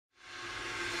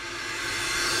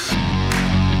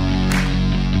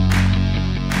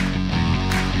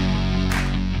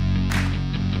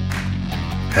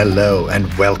Hello and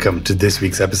welcome to this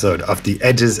week's episode of the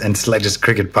Edges and Sledges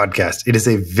Cricket Podcast. It is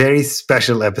a very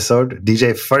special episode.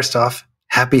 DJ, first off,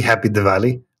 happy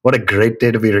Diwali. What a great day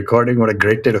to be recording. What a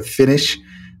great day to finish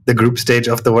the group stage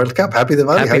of the World Cup. Happy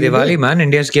Diwali. Happy Diwali, man.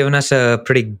 India's given us a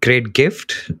pretty great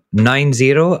gift.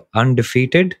 9-0,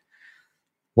 undefeated.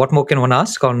 What more can one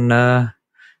ask on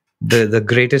the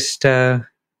greatest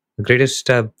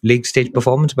league stage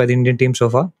performance by the Indian team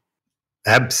so far?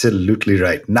 Absolutely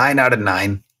right. 9 out of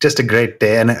 9. Just a great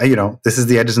day. And, this is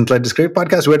the Edges and Sledges Cricket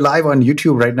Podcast. We're live on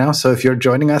YouTube right now. So if you're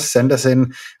joining us, send us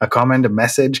in a comment, a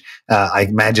message. I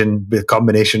imagine the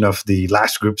combination of the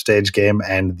last group stage game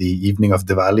and the evening of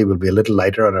Diwali will be a little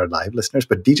lighter on our live listeners.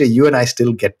 But DJ, you and I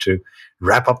still get to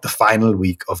wrap up the final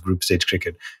week of group stage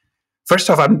cricket.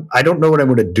 First off, I don't know what I'm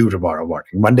going to do tomorrow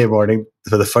morning. Monday morning,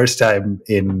 for the first time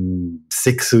in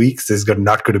 6 weeks, there's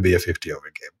not going to be a 50-over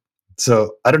game.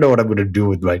 So I don't know what I'm going to do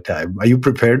with my time. Are you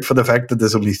prepared for the fact that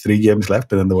there's only 3 games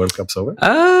left and then the World Cup's over?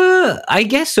 I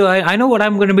guess so. I know what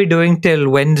I'm going to be doing till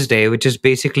Wednesday, which is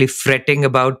basically fretting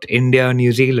about India and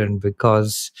New Zealand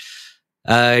because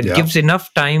it gives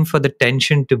enough time for the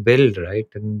tension to build, right?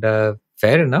 And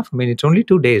fair enough. I mean, it's only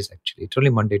 2 days, actually. It's only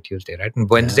Monday, Tuesday, right? And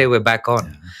Wednesday, we're back on.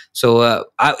 Yeah. So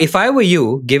if I were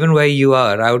you, given where you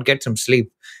are, I would get some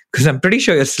sleep because I'm pretty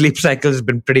sure your sleep cycle has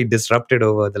been pretty disrupted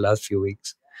over the last few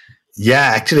weeks. Yeah,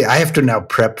 actually, I have to now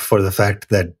prep for the fact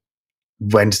that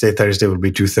Wednesday, Thursday will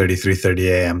be 2:30, 3:30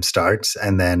 a.m. starts,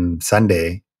 and then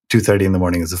Sunday, 2:30 in the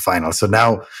morning is the final. So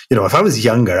now, if I was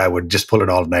younger, I would just pull an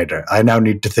all-nighter. I now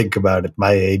need to think about, at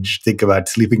my age,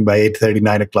 sleeping by 8:30,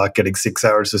 9 o'clock, getting 6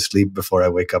 hours of sleep before I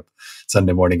wake up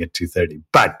Sunday morning at 2:30.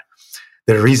 But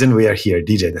the reason we are here,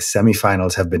 DJ, the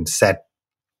semifinals have been set.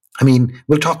 I mean,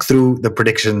 we'll talk through the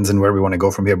predictions and where we want to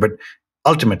go from here, but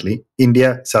ultimately,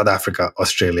 India, South Africa,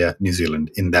 Australia, New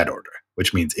Zealand in that order,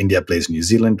 which means India plays New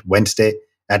Zealand Wednesday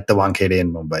at the Wankhede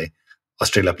in Mumbai.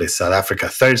 Australia plays South Africa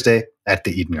Thursday at the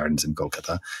Eden Gardens in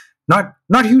Kolkata.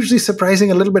 Not hugely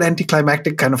surprising, a little bit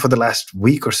anticlimactic kind of for the last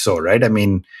week or so, right? I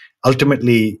mean,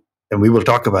 ultimately, and we will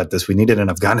talk about this, we needed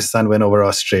an Afghanistan win over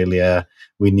Australia.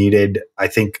 We needed, I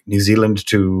think, New Zealand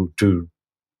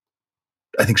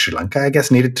I think Sri Lanka, I guess,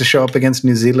 needed to show up against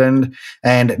New Zealand.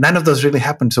 And none of those really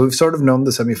happened. So we've sort of known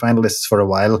the semifinalists for a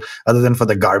while, other than for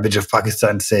the garbage of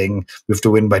Pakistan saying we have to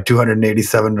win by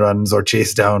 287 runs or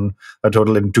chase down a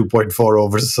total in 2.4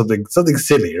 overs, something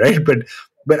silly, right? But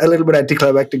a little bit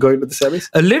anticlimactic going to the semis.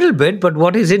 A little bit, but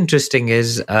what is interesting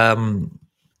is,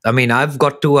 I've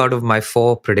got 2 out of my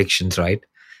 4 predictions, right?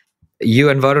 You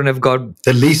and Varun have got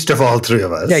the least of all 3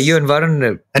 of us. Yeah, you and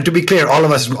Varun. And to be clear, all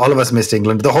of us missed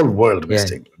England. The whole world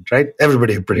missed England, right?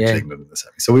 Everybody predicted England in the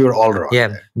semi. So we were all wrong. Yeah,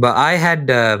 there. But I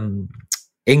had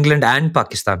England and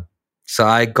Pakistan. So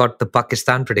I got the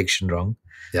Pakistan prediction wrong.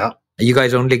 Yeah. You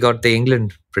guys only got the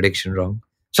England prediction wrong.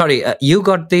 Sorry, you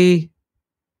got the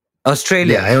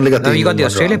Australia. Yeah, I only got the you got the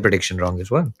Australia prediction wrong as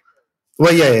well.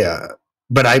 Well, yeah.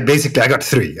 But I got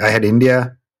 3. I had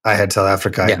India, I had South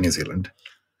Africa, I had New Zealand.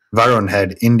 Varun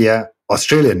had India,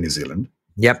 Australia, and New Zealand.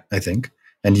 Yep. I think.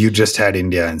 And you just had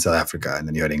India and South Africa, and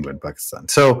then you had England, Pakistan.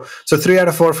 So 3 out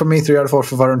of 4 for me, 3 out of 4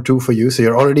 for Varun, 2 for you. So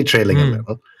you're already trailing a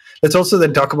little. Let's also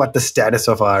then talk about the status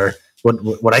of our,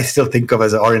 what I still think of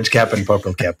as orange cap and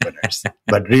purple cap winners.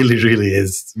 But really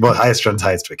is highest runs,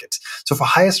 highest wickets. So for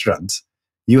highest runs,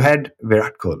 you had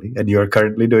Virat Kohli, and you are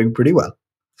currently doing pretty well.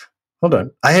 Hold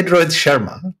on. I had Rohit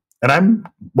Sharma, and I'm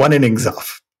 1 innings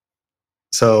off.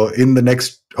 So in the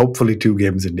next, hopefully 2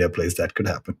 games India plays, that could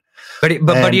happen.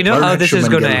 But you know how this is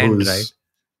going to end, right?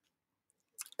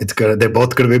 They're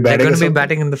both going to be batting. They're going to be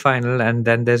batting in the final, and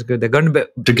then they're going to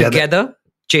be together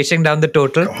chasing down the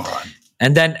total.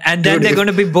 And then they're going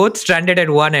to be both stranded at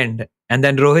one end. And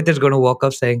then Rohit is going to walk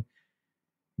off saying,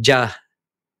 "Ja,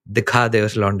 dikha de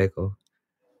us londe ko."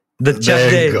 The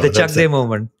Chak De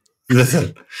moment.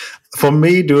 Listen, for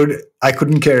me, dude, I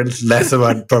couldn't care less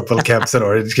about purple caps and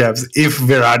orange caps if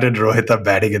Virat and Rohit are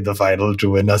batting in the final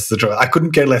to win us the trophy. I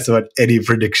couldn't care less about any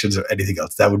predictions or anything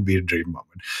else. That would be a dream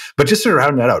moment. But just to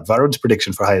round that out, Varun's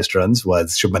prediction for highest runs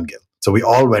was Shubman Gill. So we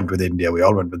all went with India. We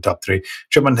all went with top 3.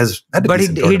 Shubman has had a But he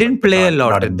didn't play a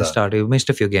lot at the start. He missed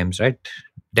a few games, right?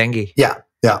 Dengue. Yeah.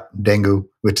 Dengue,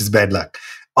 which is bad luck.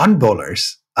 On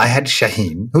bowlers, I had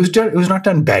Shaheen, who's not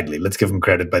done badly. Let's give him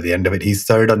credit by the end of it. He's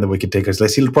 3rd on the wicket takers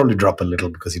list. He'll probably drop a little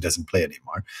because he doesn't play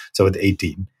anymore. So with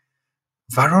 18.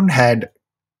 Varun had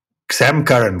Sam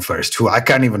Curran first, who I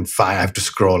can't even find. I have to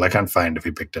scroll. I can't find if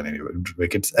he picked any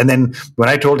wickets. And then when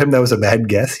I told him that was a bad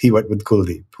guess, he went with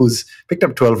Kuldeep, who's picked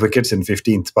up 12 wickets in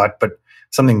 15th spot, but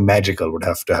something magical would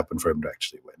have to happen for him to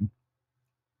actually win.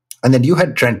 And then you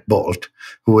had Trent Bolt,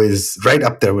 who is right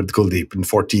up there with Kuldeep in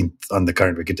 14th on the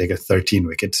current wicket taker, 13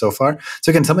 wickets so far. So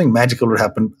again, something magical would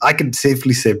happen. I could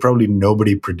safely say probably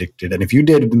nobody predicted. And if you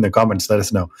did it in the comments, let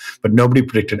us know. But nobody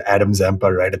predicted Adam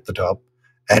Zampa right at the top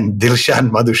and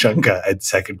Dilshan Madhushanka at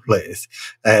second place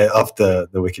of the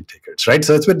wicket takers, right?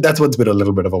 So that's what's been a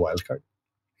little bit of a wild card.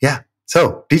 Yeah.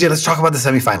 So, DJ, let's talk about the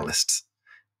semi-finalists.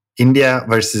 India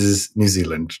versus New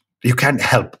Zealand. You can't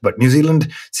help, but New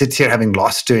Zealand sits here having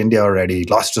lost to India already,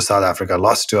 lost to South Africa,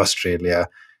 lost to Australia.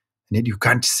 And yet you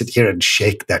can't sit here and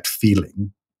shake that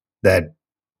feeling that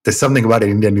there's something about an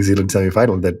India-New Zealand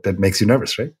semi-final that makes you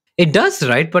nervous, right? It does,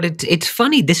 right? But it's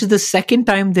funny. This is the second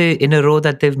time in a row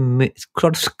that they've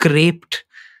sort of scraped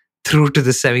through to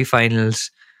the semi-finals.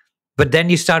 But then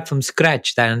you start from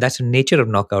scratch, and that's the nature of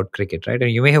knockout cricket, right? And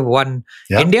you may have won.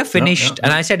 India finished,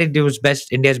 and I said it was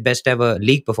India's best ever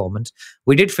league performance.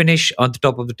 We did finish on the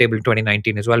top of the table in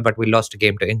 2019 as well, but we lost a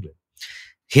game to England.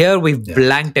 Here we've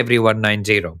blanked everyone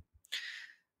 9-0.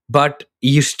 But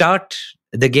you start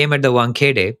the game at the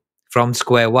Wankhede from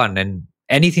square one, and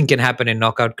anything can happen in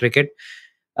knockout cricket.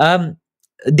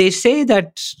 They say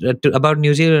that about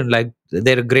New Zealand, like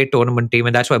they're a great tournament team,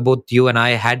 and that's why both you and I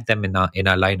had them in our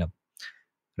lineup.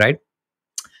 Right?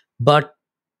 But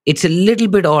it's a little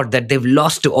bit odd that they've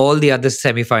lost to all the other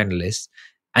semi-finalists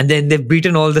and then they've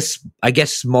beaten all the, I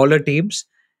guess, smaller teams.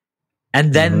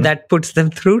 And then that puts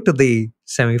them through to the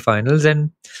semi-finals.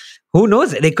 And who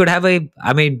knows? They could have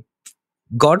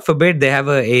God forbid they have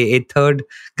a third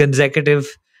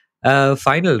consecutive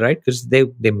final, right? Because they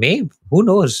may, who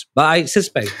knows? But I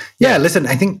suspect. Yeah, listen,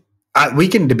 I think we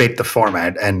can debate the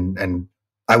format and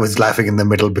I was laughing in the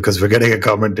middle because we're getting a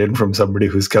comment in from somebody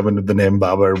who's come in with the name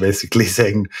Babar, basically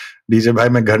saying, DJ bhai,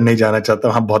 main ghar nahi jana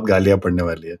chahta hu, bahut gaaliyan padne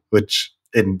wali hai. Which,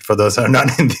 for those who are not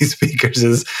Hindi speakers,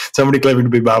 is somebody claiming to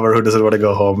be Babar who doesn't want to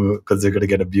go home because they're going to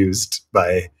get abused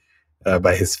by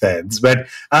his fans. But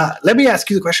let me ask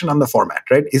you the question on the format,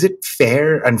 right? Is it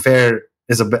fair? And fair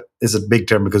is a big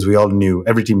term because we all knew,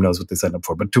 every team knows what they signed up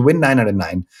for. But to win 9 out of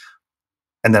 9,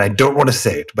 and then I don't want to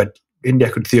say it, but India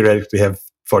could theoretically have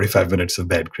 45 minutes of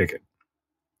bad cricket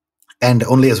and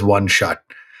only has one shot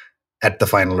at the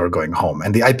final or going home.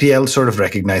 And the IPL sort of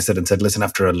recognized it and said, listen,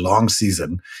 after a long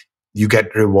season, you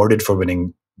get rewarded for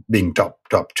being top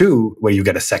two, where you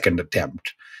get a second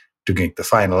attempt to make the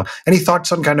final. Any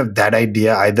thoughts on kind of that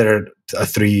idea, either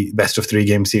a best of 3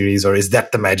 game series, or is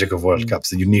that the magic of World Cups?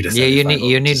 So you need a semi-final,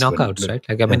 you need knockouts, right?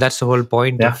 Like, I mean, that's the whole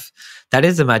point of, that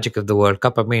is the magic of the World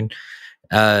Cup. I mean,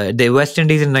 the West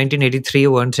Indies in 1983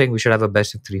 weren't saying we should have a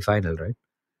best of 3 final, right?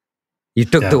 You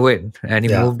took the win and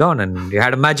you moved on, and you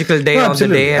had a magical day on the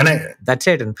day, and that's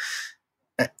it. And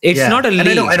it's not a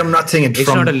league. And I'm not saying it's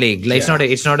not a league. Like,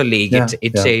 it's not a league.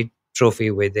 It's a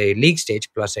trophy with a league stage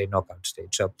plus a knockout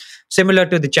stage. So similar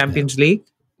to the Champions League,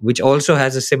 which also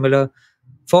has a similar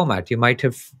format. You might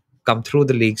have come through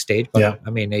the league stage, but I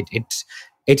mean,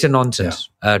 it's a nonsense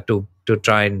to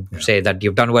try and say that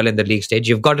you've done well in the league stage.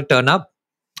 You've got to turn up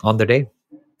on the day.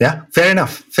 Yeah, fair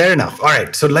enough. All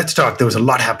right, so let's talk. There was a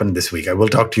lot happened this week. I will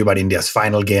talk to you about India's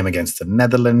final game against the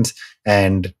Netherlands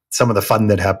and some of the fun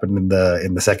that happened in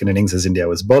the second innings as India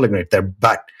was bowling right there.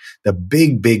 But the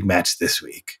big match this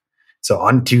week. So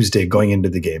on Tuesday, going into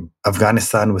the game,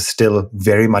 Afghanistan was still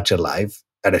very much alive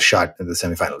at a shot in the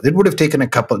semifinal. It would have taken a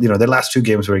couple, their last 2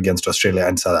 games were against Australia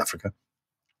and South Africa.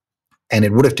 And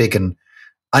it would have taken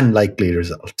unlikely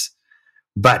results.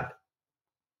 But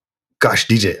gosh,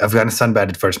 DJ, Afghanistan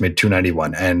batted first, made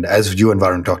 291. And as you and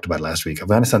Varun talked about last week,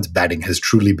 Afghanistan's batting has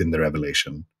truly been the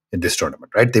revelation in this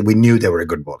tournament, right? We knew they were a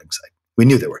good bowling side. We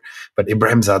knew they were. But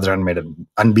Ibrahim Zadran made an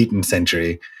unbeaten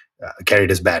century, carried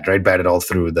his bat, right? Batted all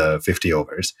through the 50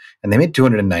 overs. And they made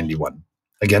 291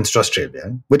 against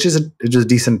Australia, which is a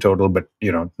decent total, but,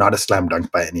 not a slam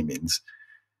dunk by any means.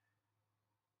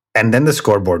 And then the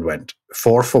scoreboard went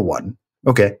 4 for 1.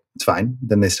 Okay, it's fine.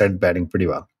 Then they started batting pretty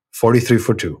well. 43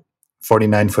 for 2.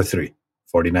 49 for 3,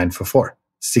 49 for 4,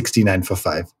 69 for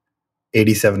 5,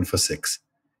 87 for 6,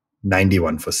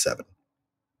 91 for 7.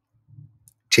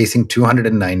 Chasing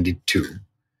 292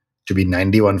 to be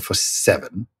 91 for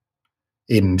 7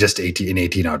 in just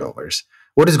 18 odd overs.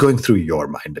 What is going through your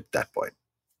mind at that point?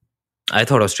 I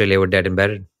thought Australia were dead and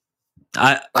buried.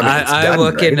 I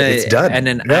work in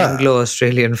an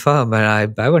Anglo-Australian firm,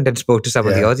 and I went and spoke to some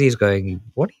of the Aussies going,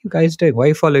 what are you guys doing? Why are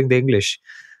you following the English?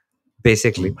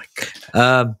 Basically.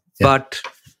 But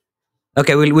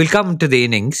okay, we'll come to the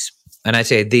innings, and I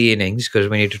say the innings because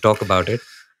we need to talk about it.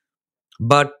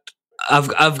 But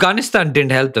Afghanistan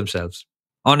didn't help themselves,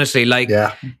 honestly.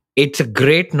 It's a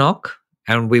great knock,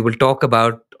 and we will talk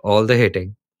about all the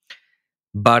hitting,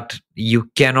 but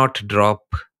you cannot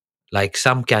drop Like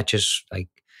some catches, like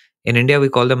in India we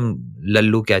call them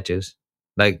lallu catches.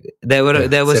 Like there were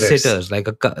sitters. sitters, like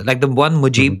like the one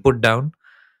Mujib put down.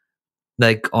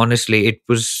 Like honestly,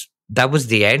 that was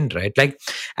the end, right? Like,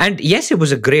 and yes, it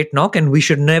was a great knock, and we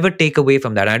should never take away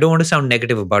from that. I don't want to sound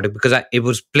negative about it because it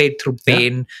was played through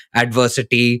pain,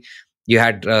 adversity. You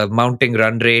had mounting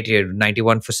run rate, you had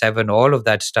 91 for 7, all of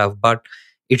that stuff, but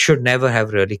it should never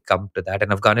have really come to that.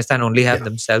 And Afghanistan only have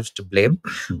themselves to blame.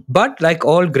 But like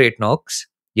all great knocks,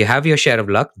 you have your share of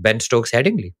luck. Ben Stokes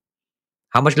Headingley,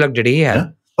 how much luck did he have? Yeah.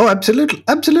 Oh, absolutely,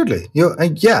 absolutely.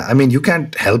 I mean, you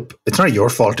can't help. It's not your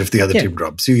fault if the other team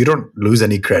drops you. You don't lose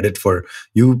any credit for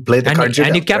you play the card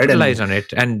and you capitalize on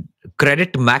it. And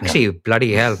credit to Maxi,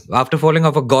 bloody hell, after falling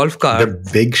off a golf cart.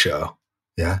 The big show.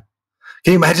 Yeah.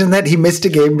 Can you imagine that? He missed a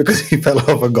game because he fell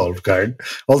off a golf cart.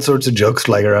 All sorts of jokes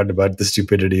flying around about the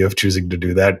stupidity of choosing to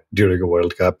do that during a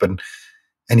World Cup. And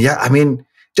yeah, I mean,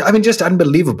 just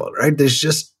unbelievable, right? There's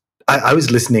just, I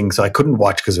was listening, so I couldn't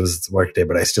watch because it was work day,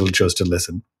 but I still chose to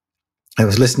listen. I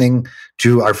was listening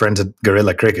to our friends at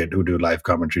Guerrilla Cricket who do live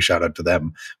commentary. Shout out to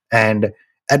them. And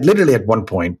at one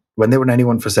point, when they were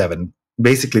 91 for 7,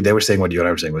 basically they were saying what you and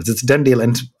I were saying was it's a done deal.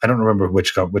 And I don't remember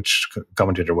which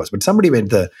commentator it was, but somebody made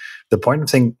the point of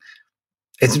saying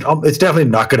it's definitely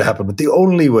not going to happen. But the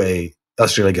only way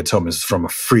Australia gets home is from a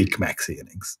freak Maxi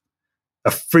innings,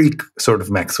 a freak sort of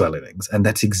Maxwell innings. And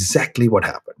that's exactly what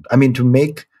happened. I mean, to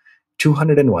make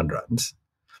 201 runs.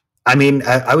 I mean,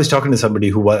 I was talking to somebody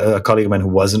a colleague of mine who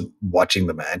wasn't watching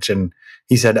the match, and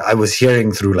he said, I was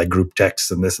hearing through like group texts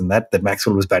and this and that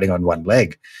Maxwell was batting on one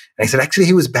leg. And I said, actually,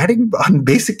 he was batting on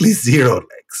basically 0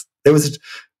 legs. There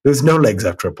was no legs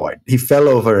after a point. He fell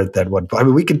over at that one point. I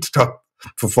mean, we could talk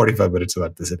for 45 minutes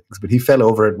about this innings, but he fell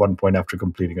over at one point after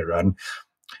completing a run.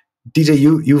 DJ,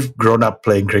 you've grown up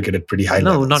playing cricket at pretty high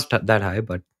levels. No, not that high,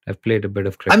 but I've played a bit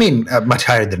of cricket. I mean, much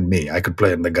higher than me. I could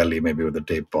play in the gully, maybe with a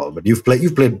tape ball, but you've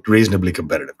played reasonably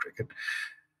competitive cricket.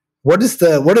 What are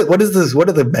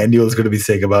the manuals going to be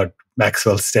saying about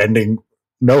Maxwell standing,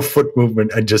 no foot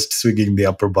movement, and just swinging the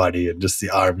upper body and just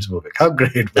the arms moving? How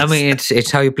great! I mean,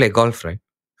 it's how you play golf, right?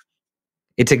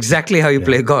 It's exactly how you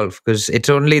play golf, because it's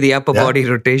only the upper body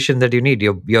rotation that you need.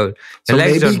 Your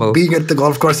legs don't move. Being at the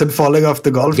golf course and falling off the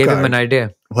golf gave cart him an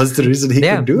idea. Was the reason he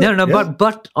could do it? No,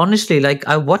 but honestly, like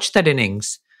I watched that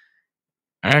innings,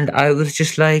 and I was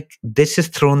just like, this has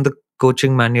thrown the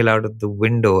coaching manual out of the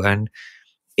window, and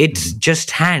it's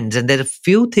just hands. And there are a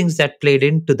few things that played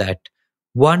into that.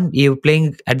 One, you're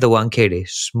playing at the Wankhede,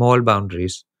 small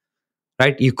boundaries.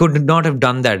 Right? You could not have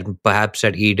done that perhaps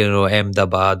at Eden or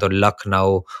Ahmedabad or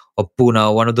Lucknow or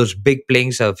Pune, one of those big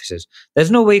playing surfaces.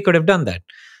 There's no way you could have done that.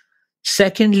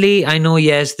 Secondly, I know,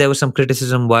 yes, there was some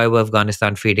criticism. Why were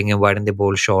Afghanistan feeding him? Why didn't they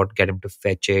bowl short, get him to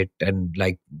fetch it and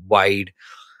like wide?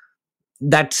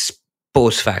 That's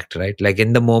post fact, right? Like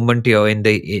in the moment you're in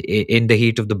the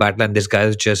heat of the battle and this guy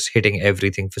is just hitting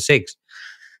everything for 6.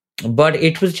 But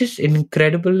it was just an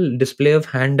incredible display of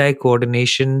hand-eye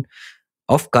coordination,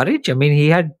 of courage. I mean, he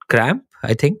had cramp,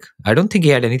 I think. I don't think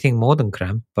he had anything more than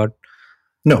cramp, but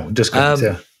no, just cramp,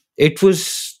 it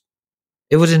was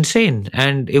insane.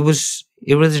 And it was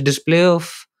a display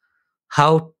of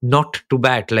how not to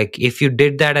bat. Like if you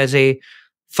did that as a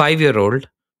 5-year-old,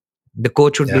 the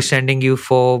coach would be sending you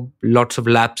for lots of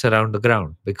laps around the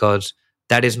ground, because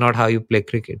that is not how you play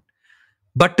cricket.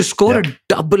 But to score a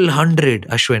double 100,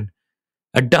 Ashwin,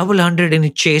 a double 100 in a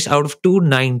chase out of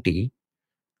 290,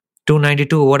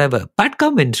 292 or whatever. Pat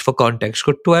Cummins, for context,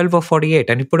 scored 12 or 48,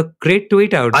 and he put a great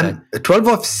tweet out. 12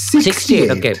 of 68.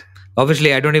 Okay.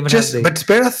 Obviously, I don't even have but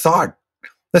spare a thought.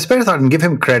 Let's spare a thought and give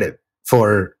him credit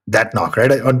for that knock,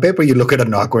 right? On paper, you look at a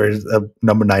knock where a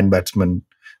number 9 batsman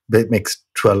makes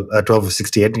 12 of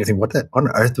 68, and you think, what on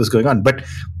earth was going on? But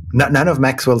none of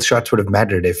Maxwell's shots would have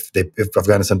mattered if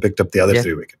Afghanistan picked up the other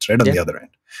 3 wickets, right, on the other end.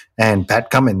 And Pat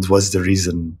Cummins was the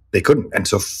reason they couldn't. And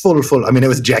so full. I mean, it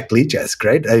was Jack Leach-esque,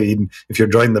 right? I mean, if you're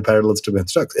drawing the parallels to Ben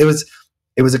Stokes, it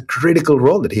was a critical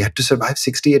role that he had to survive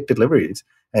 68 deliveries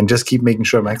and just keep making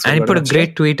sure Maxwell. And he put a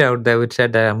great tweet out there which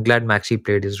said, "I'm glad Maxi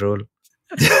played his role."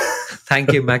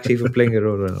 Thank you, Maxi, for playing a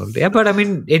role. Yeah, but I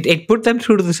mean, it put them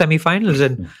through to the semi-finals,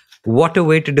 and what a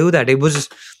way to do that! It was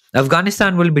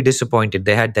Afghanistan will be disappointed.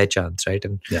 They had their chance, right?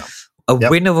 And a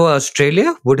win over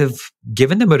Australia would have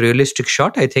given them a realistic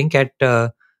shot, I think, at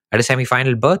a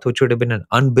semi-final berth, which would have been an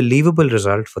unbelievable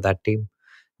result for that team,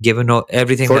 given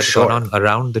everything that's gone on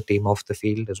around the team off the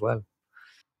field as well.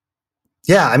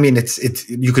 Yeah, I mean, it's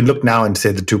you can look now and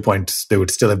say the 2 points, they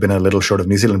would still have been a little short of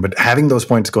New Zealand, but having those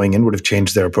points going in would have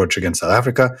changed their approach against South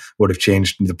Africa, would have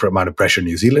changed the amount of pressure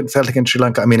New Zealand felt against Sri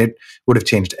Lanka. I mean, it would have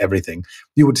changed everything.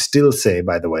 You would still say,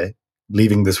 by the way,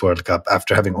 leaving this World Cup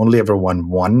after having only ever won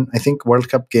one, I think, World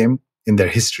Cup game in their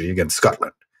history against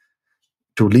Scotland,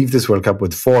 to leave this World Cup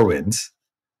with 4 wins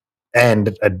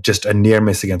and just a near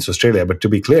miss against Australia. But to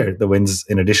be clear, the wins,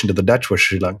 in addition to the Dutch, were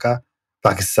Sri Lanka,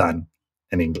 Pakistan,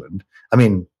 and England. I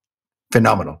mean,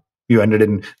 phenomenal. You ended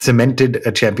in cemented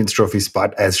a Champions Trophy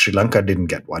spot, as Sri Lanka didn't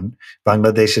get one.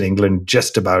 Bangladesh and England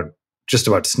just about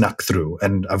snuck through,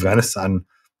 and Afghanistan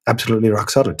absolutely rock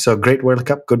solid. So great World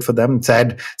Cup, good for them.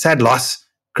 Sad loss.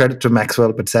 Credit to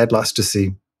Maxwell, but sad loss to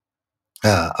see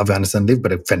Afghanistan leave,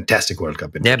 but a fantastic World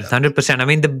Cup. Yeah, 100%. I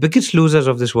mean, the biggest losers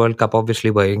of this World Cup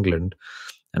obviously were England.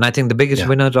 And I think the biggest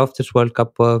winners of this World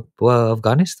Cup were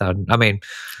Afghanistan. I mean,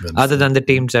 other than the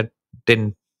teams that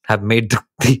didn't have made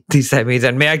the semis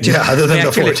and may actually, other than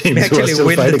the 4 teams who are still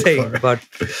win the fighting thing. But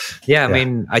I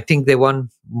mean, I think they won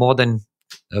more than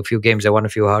a few games. They won a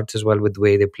few hearts as well with the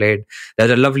way they played.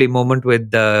 There's a lovely moment with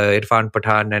Irfan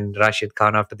Pathan and Rashid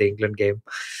Khan after the England game.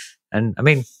 And I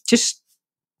mean, just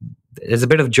there's a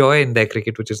bit of joy in their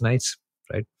cricket, which is nice,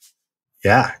 right?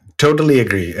 Yeah, totally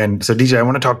agree. And so, DJ, I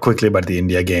want to talk quickly about the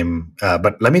India game.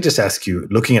 But let me just ask you,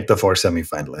 looking at the 4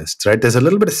 semi-finalists, right? There's a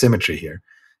little bit of symmetry here.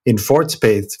 In fourth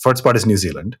spot is New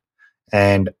Zealand,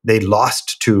 and they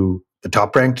lost to the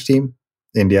top-ranked team,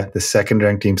 India, the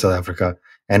second-ranked team, South Africa,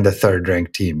 and the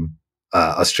third-ranked team,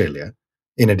 Australia,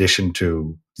 in addition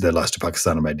to the loss to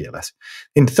Pakistan by DLS.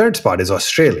 In third spot is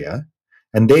Australia,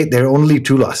 and their only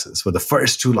 2 losses were the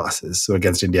first 2 losses were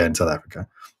against India and South Africa.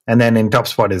 And then in top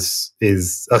spot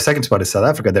second spot is South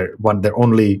Africa. Their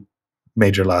only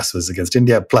major loss was against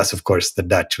India, plus, of course, the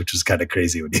Dutch, which was kind of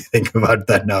crazy when you think about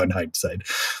that now in hindsight.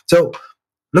 So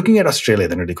looking at Australia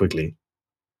then really quickly,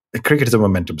 cricket is a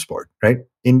momentum sport, right?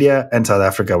 India and South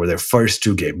Africa were their first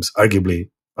 2 games, arguably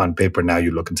on paper now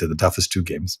you look and say the toughest 2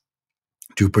 games,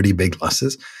 2 pretty big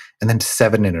losses, and then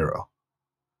 7 in a row.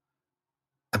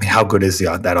 I mean, how good is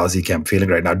that Aussie camp feeling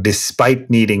right now, despite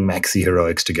needing maxi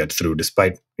heroics to get through,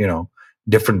 despite,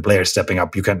 different players stepping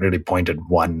up? You can't really point at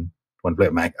one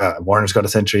player. Warner's got a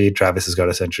century, Travis has got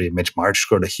a century, Mitch Marsh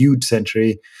scored a huge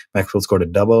century, Maxwell scored a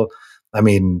double. I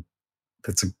mean,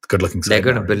 that's a good-looking side. They're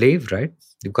going to believe, right?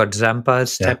 You've got Zampa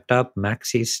stepped up,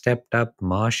 Maxi stepped up,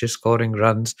 Marsh is scoring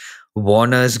runs,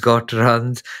 Warner's got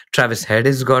runs, Travis Head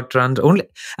has got runs. Only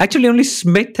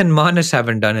Smith and Marnus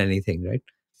haven't done anything, right?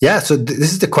 Yeah, so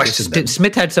this is the question.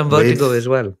 Smith had some vertigo as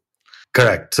well.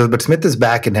 Correct. So, but Smith is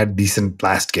back and had decent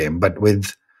last game. But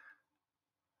with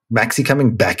Maxi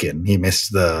coming back in, he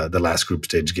missed the last group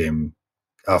stage game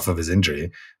off of his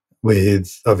injury,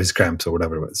 of his cramps or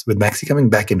whatever it was. With Maxi coming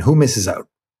back in, who misses out?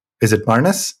 Is it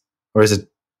Marnus? Or is it,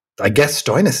 I guess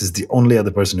Stoinis is the only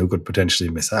other person who could potentially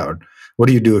miss out. What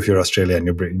do you do if you're Australia and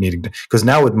you're needing to? Because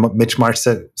now with Mitch Marsh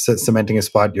cementing a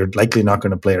spot, you're likely not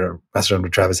going to play or mess around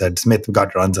with Travis Head. Smith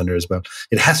got runs under as well.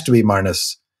 It has to be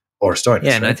Marnus or Stoinis.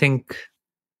 Yeah, and I think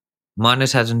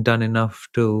Marnus hasn't done enough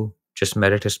to just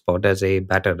merit his spot as a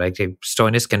batter. Like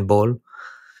Stoinis can bowl.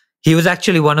 He was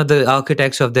actually one of the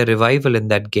architects of their revival in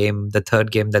that game, the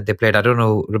third game that they played. I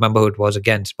don't remember who it was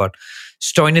against, but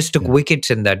Stoinis took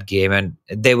wickets in that game, and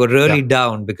they were really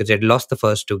down because they'd lost the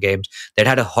first 2 games. They'd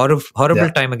had a horrible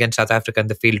time against South Africa in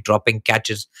the field, dropping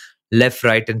catches left,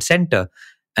 right, and center.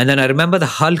 And then I remember the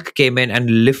Hulk came in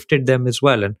and lifted them as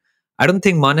well. And I don't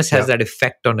think Marnus has that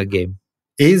effect on a game.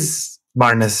 Is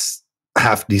Marnus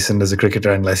half decent as a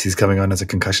cricketer unless he's coming on as a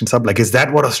concussion sub? Like, is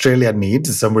that what Australia needs?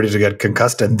 Is somebody to get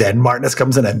concussed and then Marnus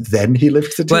comes in and then he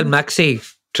lifts the team? Well, Maxi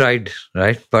tried,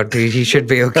 right? But he should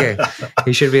be okay.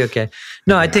 He should be okay.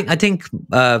 No, I think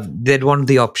they'd want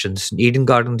the options. Eden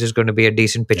Gardens is going to be a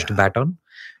decent pitch to bat on.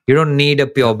 You don't need a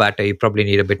pure batter. You probably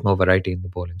need a bit more variety in the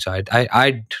bowling side.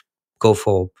 I'd go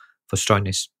for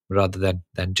Stoinis rather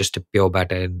than just a pure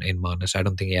batter in Marnus. I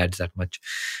don't think he adds that much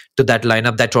to that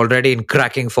lineup that's already in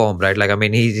cracking form, right? Like, I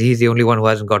mean, he's the only one who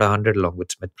hasn't got 100 along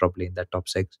with Smith probably in that top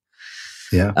 6.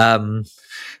 Yeah. All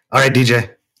right,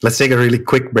 DJ, let's take a really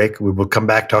quick break. We will come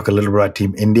back, talk a little bit about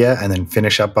Team India, and then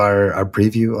finish up our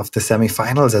preview of the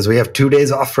semi-finals as we have 2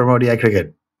 days off from ODI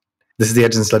cricket. This is the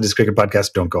Edges and Sledges Cricket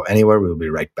Podcast. Don't go anywhere. We will be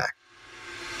right back.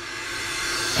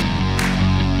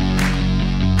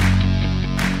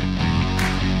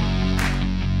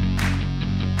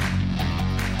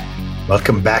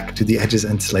 Welcome back to the Edges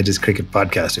and Sledges Cricket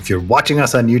Podcast. If you're watching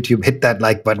us on YouTube, hit that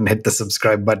like button, hit the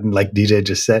subscribe button like DJ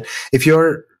just said. If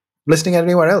you're listening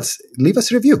anywhere else, leave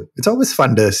us a review. It's always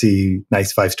fun to see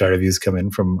nice 5-star reviews come in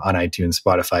on iTunes,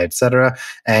 Spotify, etc.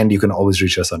 And you can always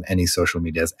reach us on any social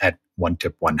medias at One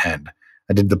Tip, One Hand.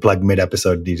 I did the plug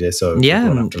mid-episode, DJ. So yeah,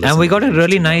 and we got a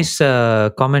really nice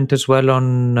comment as well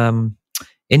on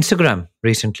Instagram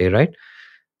recently, right?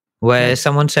 Where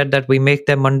someone said that we make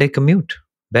their Monday commute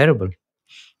bearable.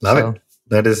 Love it.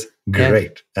 That is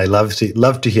great. Yeah. I love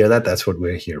to hear that. That's what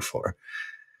we're here for.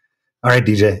 All right,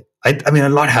 DJ. I mean, a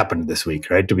lot happened this week,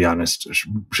 right? To be honest,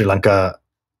 Sri Lanka,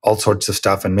 all sorts of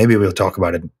stuff, and maybe we'll talk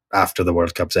about it after the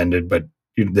World Cup's ended. But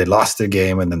they lost their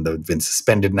game, and then they've been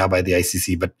suspended now by the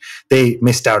ICC. But they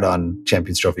missed out on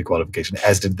Champions Trophy qualification,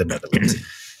 as did the Netherlands.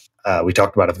 We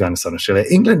talked about Afghanistan, Australia.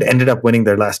 England ended up winning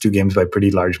their last 2 games by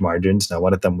pretty large margins. Now,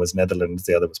 one of them was Netherlands,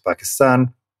 the other was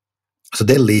Pakistan. So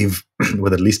they'll leave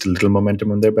with at least a little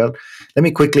momentum on their belt. Let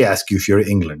me quickly ask you, if you're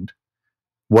England,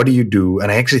 what do you do?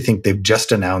 And I actually think they've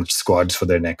just announced squads for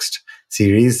their next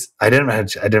series. I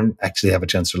didn't actually have a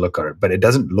chance to look at it, but it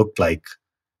doesn't look like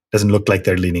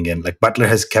they're leaning in. Like, Butler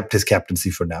has kept his captaincy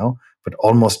for now, but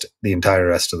almost the entire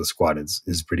rest of the squad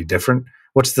is pretty different.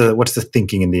 What's the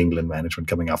thinking in the England management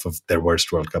coming off of their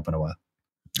worst World Cup in a while?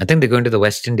 I think they're going to the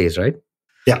West Indies, right?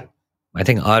 Yeah. I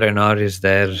think R&R is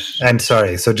there. And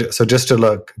sorry, so just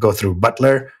to go through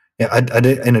Butler,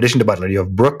 in addition to Butler, you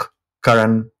have Brook,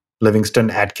 Curran, Livingston,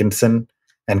 Atkinson,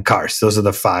 and Kars. Those are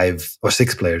the 5 or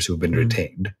 6 players who've been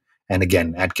retained. And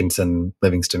again, Atkinson,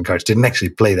 Livingston, Kars didn't actually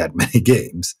play that many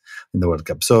games in the World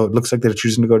Cup. So it looks like they're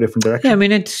choosing to go a different direction. Yeah, I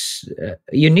mean, it's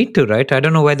you need to, right? I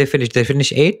don't know where they finished. They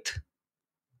finished 8th?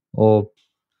 Or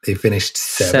they finished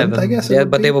 7th, I guess. Yeah,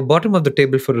 but they were bottom of the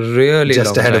table for a really long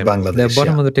time. Just ahead of Bangladesh. They're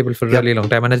bottom of the table for a really long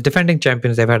time. And as defending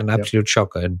champions, they've had an absolute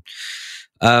shocker.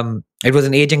 And it was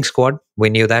an aging squad. We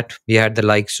knew that. You had the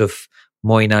likes of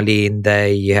Moeen Ali in there.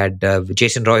 You had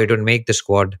Jason Roy, who didn't make the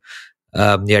squad.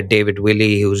 You had David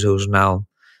Willey, who's now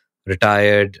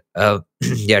retired.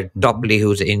 You had Topley,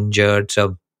 who's injured.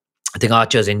 So I think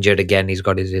Archer's injured again. He's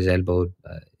got his elbow.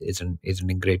 Isn't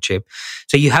in great shape.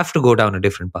 So you have to go down a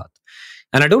different path.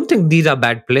 And I don't think these are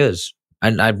bad players.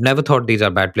 And I've never thought these are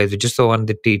bad players. We just saw on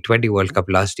the T20 World Cup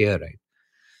last year, right?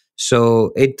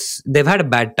 So they've had a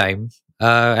bad time.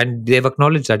 And they've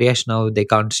acknowledged that, yes, now they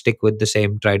can't stick with the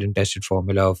same tried and tested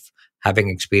formula of having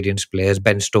experienced players.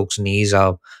 Ben Stokes' knees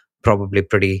are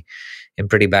probably in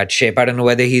pretty bad shape. I don't know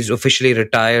whether he's officially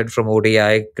retired from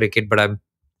ODI cricket, but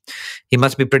he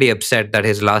must be pretty upset that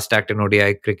his last act in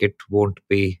ODI cricket won't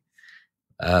be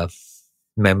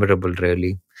memorable,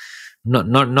 really.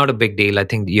 Not a big deal. I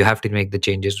think you have to make the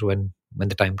changes when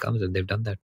the time comes, and they've done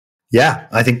that. Yeah,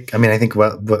 I think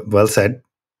well said.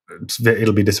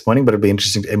 It'll be disappointing, but it'll be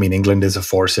interesting. I mean, England is a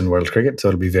force in world cricket, so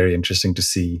it'll be very interesting to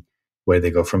see where they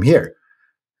go from here.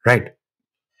 Right,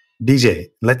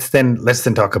 DJ. Let's then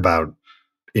talk about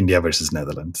India versus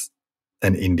Netherlands,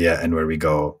 and India and where we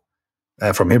go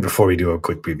from here before we do a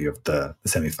quick preview of the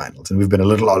semifinals. And we've been a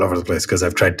little all over the place because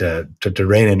I've tried to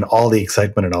rein in all the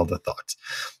excitement and all the thoughts.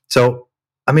 So,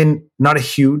 I mean, not a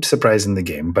huge surprise in the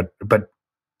game, but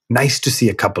nice to see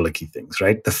a couple of key things,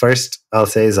 right? The first, I'll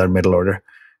say, is our middle order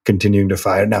continuing to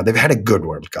fire. Now, they've had a good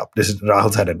World Cup.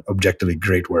 Rahul's had an objectively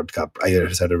great World Cup. Iyer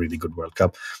has had a really good World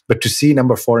Cup. But to see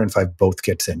number 4 and 5 both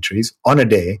get centuries, on a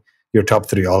day, your top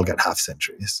 3 all get half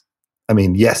centuries. I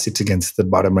mean, yes, it's against the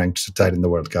bottom-ranked side in the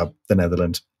World Cup, the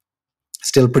Netherlands.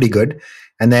 Still pretty good.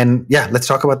 And then, yeah, let's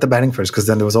talk about the batting first, because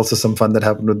then there was also some fun that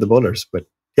happened with the bowlers. But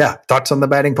yeah, thoughts on the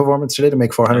batting performance today to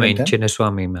make 410? I mean,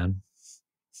 Chinnaswamy, man.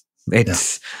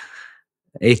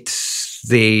 It's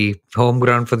the home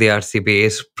ground for the RCB.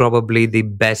 It's probably the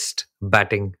best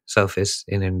batting surface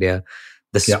in India.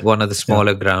 One of the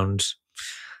smaller grounds.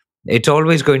 It's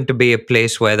always going to be a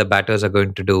place where the batters are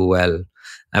going to do well.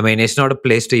 I mean, it's not a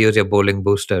place to use your bowling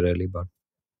booster, really, but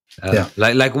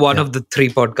like one of the 3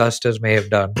 podcasters may have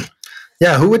done.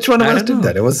 Yeah, which one of us did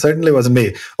that? It certainly wasn't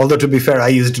me. Although, to be fair, I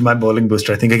used my bowling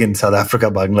booster, I think, against South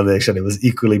Africa, Bangladesh, and it was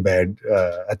equally bad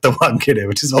at the Wankhede,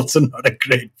 which is also not a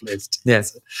great place to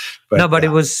use it. But it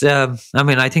was,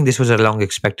 I think this was a long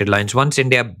expected lines. Once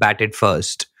India batted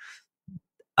first,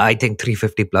 I think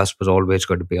 350 plus was always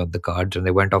going to be on the cards, and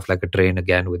they went off like a train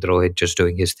again with Rohit just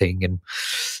doing his thing, and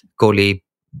Kohli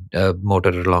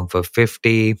motored along for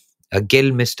 50.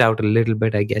 Gill missed out a little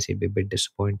bit. I guess he'd be a bit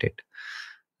disappointed.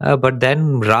 But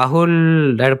then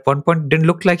Rahul, at one point, didn't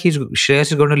look like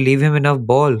Shreyas is going to leave him enough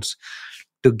balls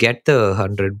to get the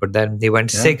 100. But then he went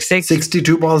 6-6.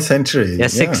 62 ball century. Yeah,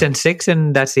 6 and 6,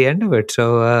 and that's the end of it.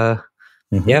 So,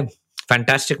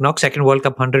 fantastic knock. Second World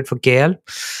Cup 100 for KL.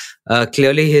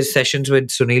 Clearly, his sessions with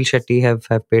Sunil Shetty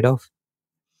have paid off.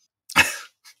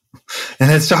 And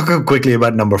let's talk quickly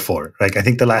about number 4. Like, I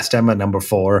think the last time a number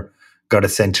 4 got a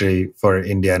century for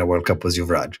India in a World Cup was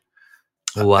Yuvraj.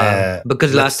 Wow.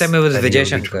 Because last time it was Vijay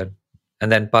Shankar,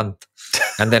 and then Pant,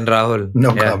 and then Rahul.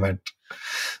 No comment.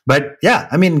 But yeah,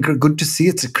 I mean, good to see.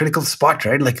 It's a critical spot,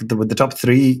 right? Like with the top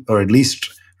 3, or at least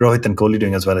Rohit and Kohli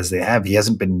doing as well as they have, he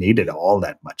hasn't been needed all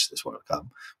that much this World Cup.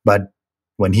 But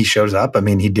when he shows up, I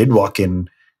mean, he did walk in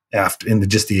in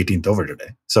just the 18th over today.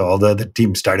 So although the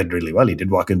team started really well, he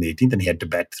did walk in the 18th and he had to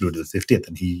bat through to the 50th,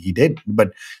 and he did.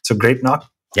 But so great knock.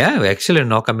 Yeah, excellent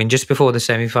knock. I mean, just before the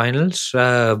semi-finals,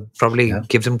 probably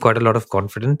gives him quite a lot of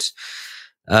confidence.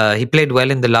 He played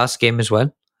well in the last game as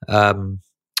well.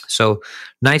 So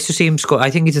nice to see him score. I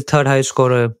think he's the third highest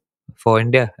scorer for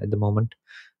India at the moment,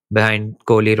 behind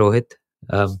Kohli, Rohit.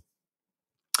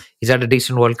 He's had a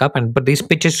decent World Cup, but these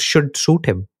pitches should suit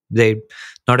him. They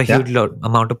not a huge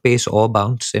amount of pace or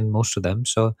bounce in most of them.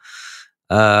 So,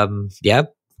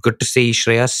 good to see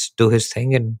Shreyas do his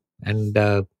thing and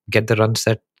get the runs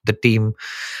that the team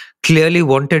clearly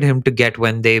wanted him to get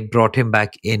when they brought him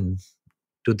back in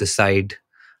to the side.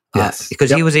 Yes,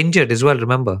 because he was injured as well.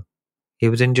 Remember, he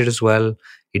was injured as well.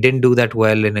 He didn't do that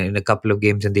well in a couple of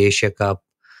games in the Asia Cup.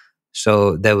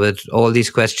 So there were all these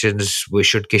questions.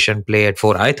 Should Kishan play at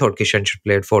 4? I thought Kishan should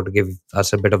play at 4 to give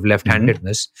us a bit of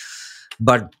left-handedness.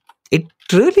 But it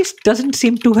really doesn't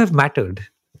seem to have mattered.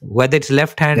 Whether it's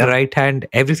left hand, right hand,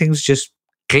 everything's just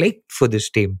clicked for this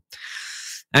team.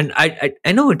 And I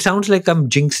know it sounds like I'm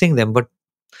jinxing them, but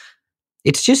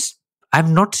it's just,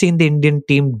 I've not seen the Indian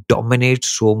team dominate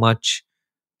so much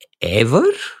ever.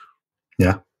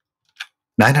 Yeah.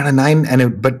 9 out of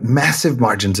 9, but massive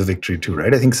margins of victory too,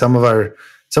 right? I think some of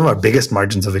our biggest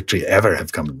margins of victory ever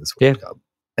have come in this World Cup.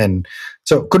 And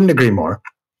so couldn't agree more.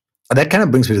 That kind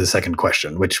of brings me to the second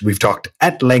question, which we've talked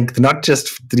at length, not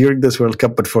just during this World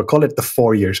Cup, but call it the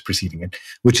 4 years preceding it,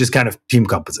 which is kind of team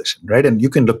composition, right? And you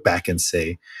can look back and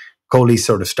say, Kohli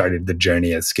sort of started the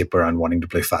journey as skipper on wanting to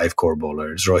play 5 core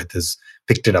bowlers. Rohit has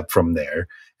picked it up from there.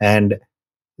 And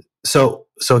so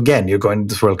again, you're going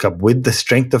to this World Cup with the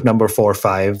strength of number 4,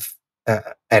 5,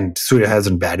 and Surya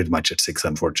hasn't batted much at 6,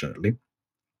 unfortunately.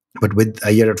 But with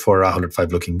Iyer at 4, Rahul at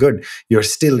 5 looking good, you're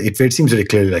still, it seems very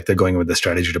clearly like they're going with the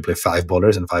strategy to play 5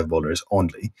 bowlers and 5 bowlers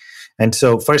only. And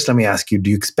so first, let me ask you, do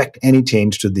you expect any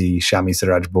change to the Shami,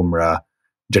 Siraj, Bumrah,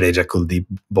 Jadeja, Kuldeep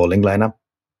bowling lineup?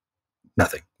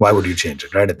 Nothing. Why would you change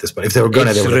it, right, at this point? If they were going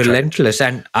to, they would have relentless.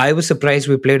 And I was surprised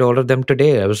we played all of them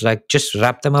today. I was like, just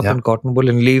wrap them up in cotton wool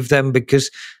and leave them, because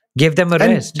give them a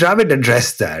rest. Dravid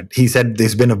addressed that. He said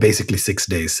there's been basically 6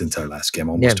 days since our last game,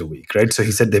 almost a week, right? So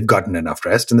he said they've gotten enough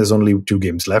rest and there's only 2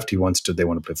 games left. They want to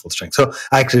play full strength. So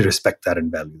I actually respect that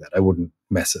and value that. I wouldn't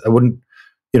mess it. I wouldn't,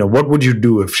 what would you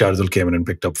do if Shardul came in and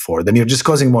picked up 4? Then you're just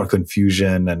causing more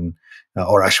confusion, and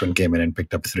or Ashwin came in and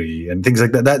picked up 3 and things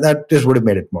like that. That just would have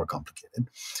made it more complicated.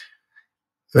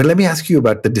 But let me ask you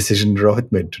about the decision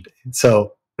Rohit made today.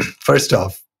 So first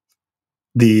off,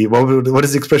 what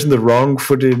is the expression? The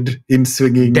wrong-footed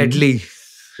in-swinging... Deadly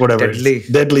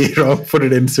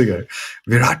wrong-footed in-swinger.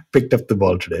 Virat picked up the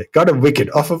ball today. Got a wicket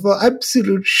off of an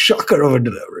absolute shocker of a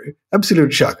delivery.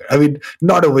 Absolute shocker. I mean,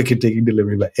 not a wicket-taking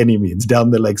delivery by any means.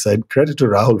 Down the leg side. Credit to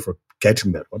Rahul for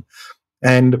catching that one.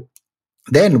 And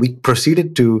then we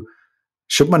proceeded to...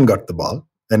 Shubman got the ball.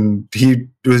 And he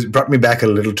brought me back a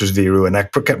little to Viru, and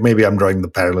maybe I'm drawing the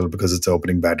parallel because it's an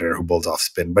opening batter who bowls off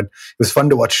spin. But it was fun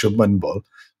to watch Shubman bowl.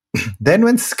 Then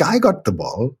when Sky got the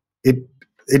ball,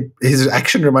 his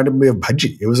action reminded me of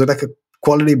Bhaji. It was like a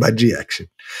quality Bhaji action,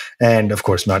 and of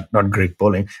course not great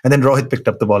bowling. And then Rohit picked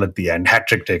up the ball at the end.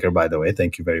 Hat-trick taker, by the way.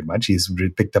 Thank you very much. He's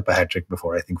picked up a hat-trick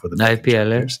before, I think, for the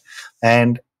IPL.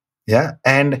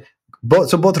 And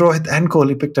both Rohit and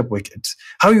Kohli picked up wickets.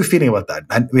 How are you feeling about that?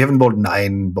 And we haven't bowled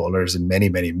 9 bowlers in many,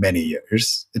 many, many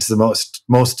years. It's the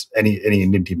most any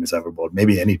Indian team has ever bowled.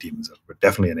 Maybe any team has ever, but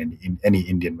definitely any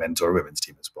Indian men's or women's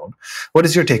team has bowled. What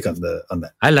is your take on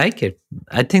that? I like it.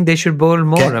 I think they should bowl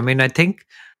more. Okay. I mean, I think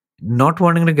not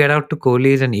wanting to get out to Kohli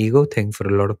is an ego thing for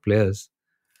a lot of players.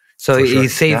 So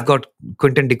you've got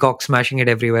Quinton de Kock smashing it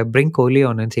everywhere. Bring Kohli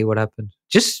on and see what happens.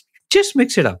 Just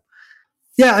mix it up.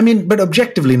 Yeah, I mean, but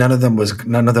objectively, none of them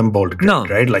bowled great,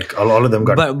 right? Like all of them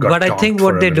got. But I think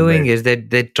what they're doing is that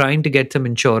they're trying to get some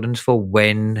insurance for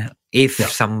if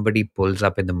somebody pulls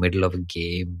up in the middle of a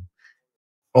game,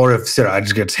 or if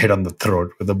Siraj gets hit on the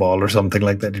throat with a ball or something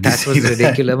like that. That was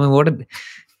ridiculous. I mean, what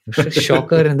a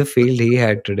shocker in the field he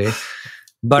had today.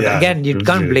 But again, you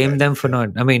can't blame them for not.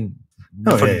 I mean,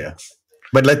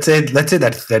 But let's say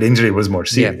that injury was more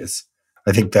serious.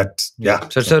 I think that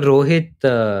So Rohit.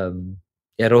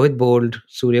 Rohit bowled,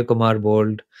 Surya Kumar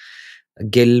bowled,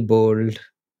 Gill bowled.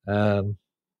 There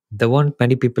weren't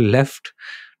many people left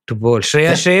to bowl.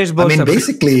 Shreyas bowled. I mean,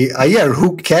 basically, Iyer,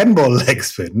 who can bowl leg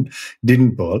spin,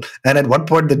 didn't bowl. And at one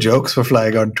point, the jokes were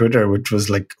flying on Twitter, which was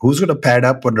like, who's going to pad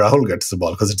up when Rahul gets the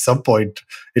ball? Because at some point,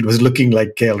 it was looking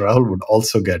like KL Rahul would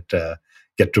also get to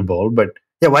bowl. But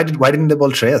why didn't they bowl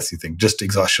Shreyas, you think? Just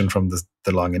exhaustion from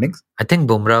the long innings? I think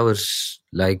Bumrah was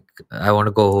like, I want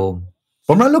to go home.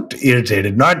 Bumrah looked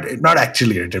irritated, not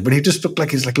actually irritated, but he just looked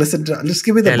like he's like, listen, just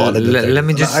give me the ball. Let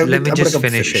me just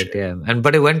finish it. Yeah,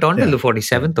 but it went on till the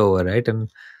 47th over, right? And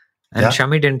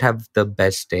Shami didn't have the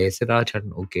best day. Siraj had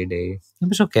an okay day. It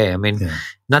was okay. I mean,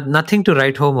 nothing to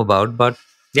write home about, but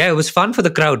yeah, it was fun for the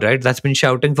crowd, right? That's been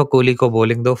shouting for Kohli ko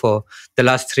bowling though for the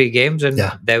last 3 games, and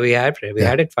there we had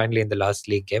it finally in the last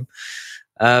league game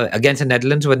against the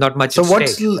Netherlands with not much. So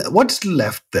what's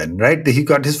left then, right? He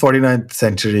got his 49th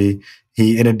century.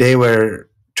 He in a day where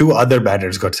 2 other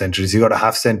batters got centuries. He got a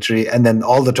half century, and then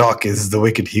all the talk is the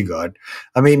wicket he got.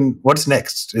 I mean, what's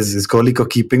next? Is Kohli ko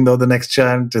keeping though the next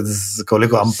chant? Is Kohli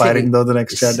ko umpiring though the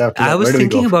next chant after I was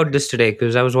thinking about this today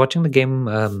because I was watching the game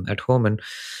at home, and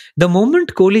the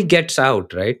moment Kohli gets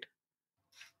out, right,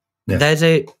 there's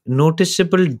a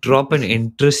noticeable drop in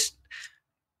interest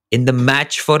in the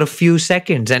match for a few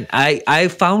seconds. And I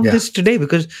found this today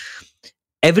because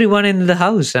everyone in the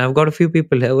house, and I've got a few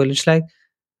people here, well, it's like,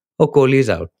 oh, Kohli is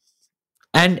out.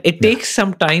 And it takes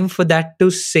some time for that to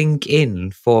sink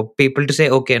in, for people to say,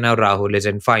 okay, now Rahul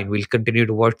isn't, fine, we'll continue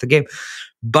to watch the game.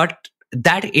 But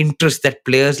that interest that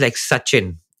players like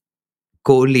Sachin,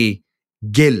 Kohli,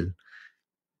 Gill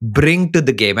bring to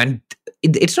the game, and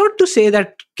it's not to say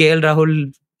that KL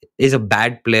Rahul is a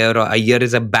bad player or Iyer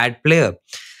is a bad player,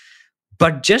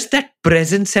 but just that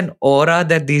presence and aura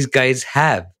that these guys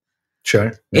have,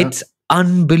 it's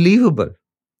unbelievable.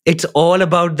 It's all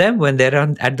about them when they're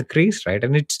at the crease, right?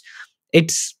 And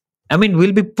it's. I mean,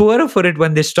 we'll be poorer for it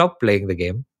when they stop playing the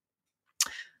game.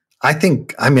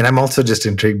 I'm also just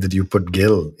intrigued that you put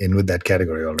Gill in with that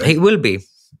category already. He will be,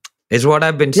 is what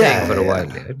I've been saying for a while.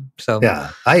 Yeah. So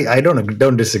I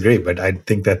don't disagree, but I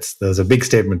think there's a big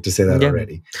statement to say that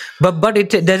already. But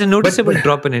there's a noticeable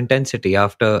drop in intensity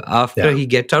after he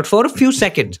gets out for a few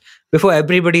seconds before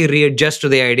everybody readjusts to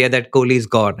the idea that Kohli's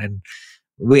gone and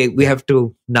we have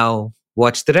to now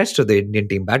watch the rest of the Indian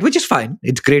team bat, which is fine.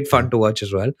 It's great fun to watch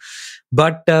as well.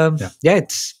 But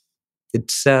it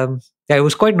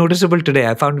was quite noticeable today.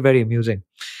 I found it very amusing.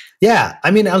 Yeah,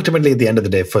 I mean, ultimately, at the end of the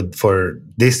day, for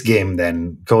this game,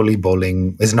 then Kohli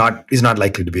bowling is not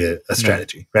likely to be a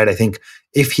strategy, right? I think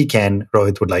if he can,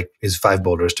 Rohit would like his 5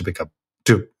 bowlers to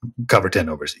cover 10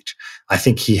 overs each. I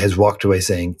think he has walked away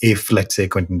saying, if let's say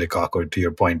Quinton de Kock, or to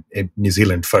your point, New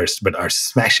Zealand first, but are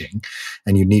smashing,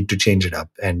 and you need to change it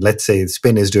up, and let's say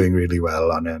spin is doing really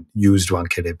well on a used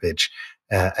Wankhede pitch,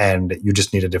 and you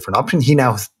just need a different option, he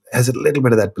now has a little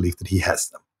bit of that belief that he has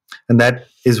them. And that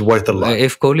is worth a lot.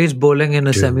 If Kohli is bowling in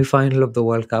a semi-final of the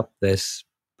World Cup, there's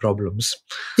problems.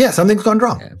 Yeah, something's gone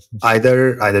wrong. Yeah.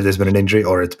 Either there's been an injury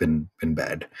or it's been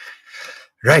bad.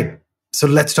 Right. So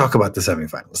let's talk about the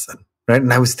semi-finals then. Right.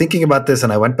 And I was thinking about this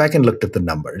and I went back and looked at the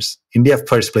numbers. India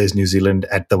first plays New Zealand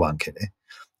at the Wankhede.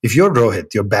 If you're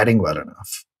Rohit, you're batting well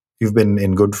enough, you've been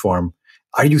in good form,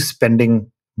 are you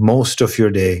spending most of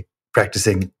your day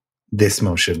practicing this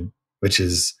motion, which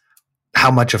is how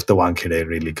much of the Wankhede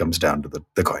really comes down to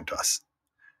the coin toss,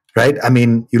 right? I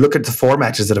mean, you look at the 4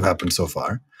 matches that have happened so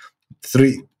far,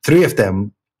 three of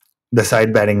them, the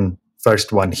side batting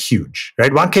first won huge,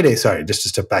 right? Wankhede, sorry, just to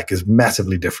step back, is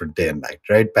massively different day and night,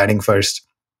 right? Batting first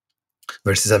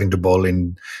versus having to bowl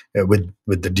in with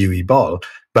the dewy ball.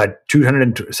 But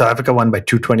South Africa won by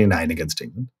 229 against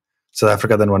England. South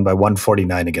Africa then won by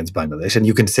 149 against Bangladesh. And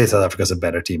you can say South Africa's a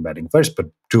better team batting first, but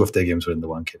 2 of their games were in the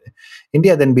Wankhede.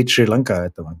 India then beat Sri Lanka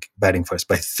at the batting first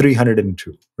by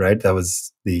 302, right? That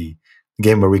was the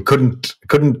game where we couldn't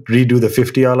redo the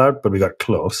 50 all out, but we got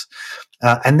close.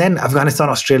 And then Afghanistan,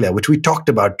 Australia, which we talked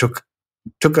about, took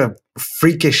a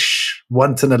freakish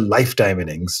once-in-a-lifetime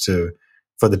innings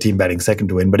for the team batting second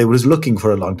to win, but it was looking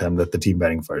for a long time that the team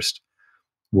batting first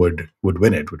would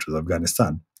win it, which was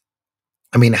Afghanistan.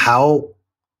 I mean, how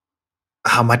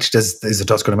much is the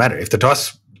toss going to matter? If the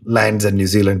toss lands and New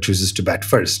Zealand chooses to bat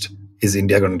first, is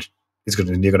India going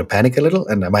to panic a little?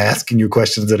 And am I asking you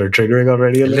questions that are triggering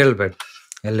already? A little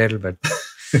bit.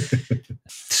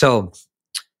 So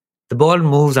the ball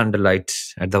moves under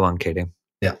lights at the Wankhede.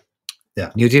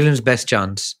 Yeah. New Zealand's best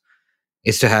chance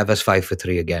is to have us 5 for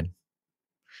 3 again.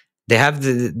 They have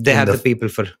the people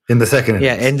for in the second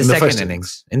innings. Yeah, in the second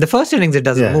innings. In the first innings, it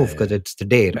doesn't move because it's the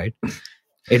day, right?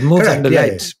 It moves under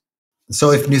lights. Yeah.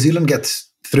 So if New Zealand gets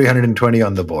 320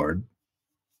 on the board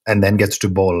and then gets to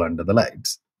bowl under the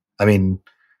lights, I mean,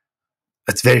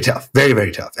 it's very tough, very,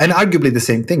 very tough. And arguably the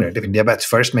same thing, right? If India bats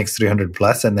first, makes 300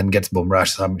 plus, and then gets Bumrah,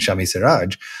 Shami,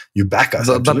 Siraj, you back us.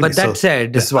 But that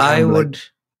said,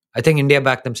 I think India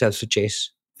backed themselves to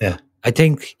chase. Yeah. I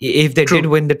think if they did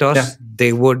win the toss,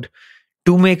 they would,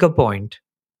 to make a point,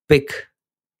 pick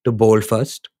to bowl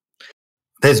first.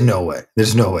 There's no way.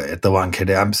 There's no way at the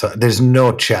Wankhede. I'm sorry. There's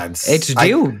no chance. It's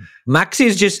due. Maxi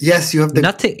is just you have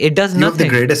nothing. It does nothing. You have nothing. the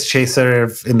greatest chaser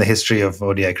in the history of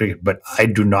ODI cricket, but I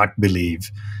do not believe.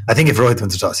 I think if Rohit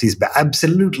wins the toss, he's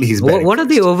absolutely he's batting What are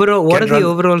the first. overall? What are the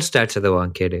overall stats of the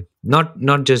Wankhede?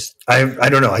 Not just. I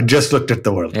don't know. I just looked at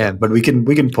the World Cup, but we can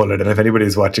pull it. And if anybody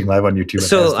is watching live on YouTube,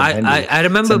 so I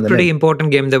remember a pretty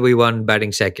important game that we won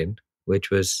batting second,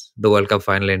 which was the World Cup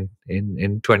final in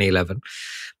 2011.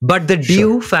 But the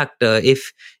due factor,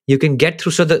 if you can get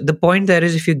through, so the point there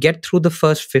is if you get through the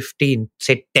first 15,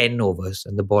 say 10 overs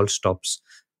and the ball stops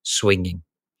swinging,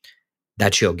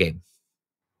 that's your game.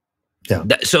 Yeah.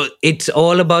 So it's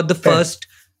all about the first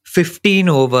 15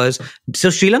 overs. So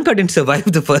Sri Lanka didn't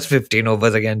survive the first 15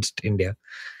 overs against India.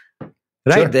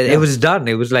 Right? It was done.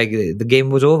 It was like the game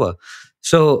was over.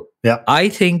 So I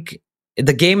think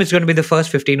the game is going to be the first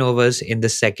 15 overs in the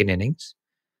second innings.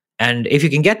 And if you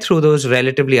can get through those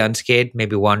relatively unscathed,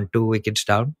 maybe 1-2 wickets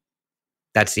down,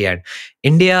 that's the end.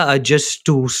 India are just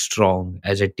too strong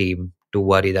as a team to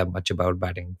worry that much about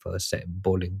batting first,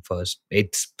 bowling first.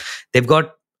 They've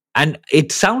got, and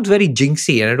it sounds very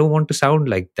jinxy, and I don't want to sound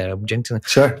like that. I'm jinxing.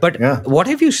 Sure. But what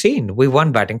have you seen? We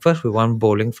won batting first. We won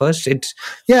bowling first. It's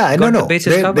no.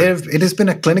 It has been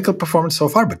a clinical performance so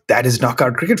far, but that is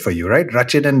knockout cricket for you, right?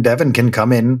 Rachid and Devon can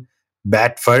come in,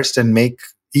 bat first, and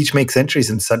each make centuries,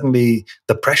 and suddenly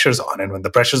the pressure's on. And when the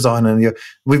pressure's on, and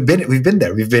we've been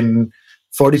there. We've been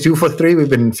 42 for 3. We've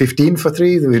been 15 for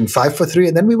 3. We've been 5 for 3,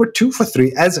 and then we were 2 for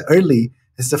 3 as early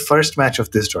as the first match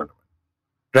of this tournament.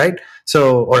 Right?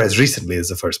 So, or as recently as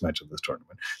the first match of this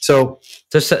tournament. So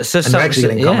and we're actually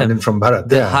getting comment in from Bharat.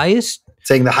 The highest,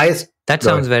 saying the highest. That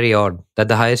sounds very odd. That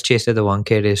the highest chase at the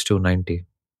Wankhede is 290.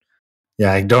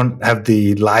 Yeah, I don't have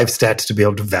the live stats to be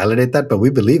able to validate that, but we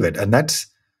believe it, and that's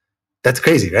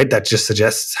crazy, right? That just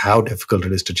suggests how difficult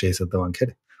it is to chase at the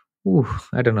Wankhede. Ooh,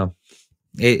 I don't know.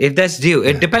 If that's due,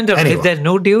 it depends on if there's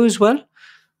no due as well.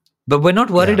 But we're not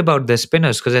worried about the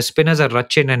spinners because the spinners are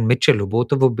Rachin and Mitchell, who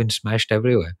both of them have been smashed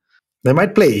everywhere. They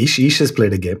might play Ish. Ish has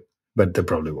played a game, but they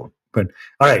probably won't. But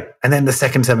all right. And then the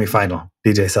second semi-final,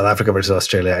 DJ, South Africa versus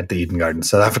Australia at the Eden Gardens.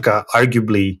 South Africa,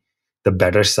 arguably the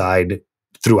better side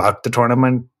throughout the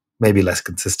tournament, maybe less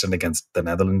consistent against the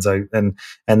Netherlands. But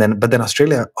then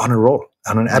Australia on a roll,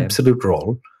 on an absolute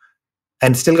roll.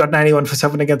 And still got 91 for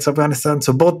 7 against Afghanistan.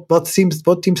 So both teams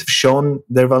have shown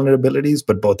their vulnerabilities,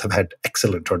 but both have had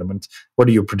excellent tournaments. What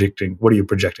are you predicting? What are you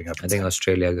projecting? I think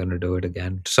Australia are going to do it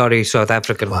again. Sorry, South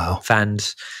African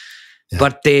fans,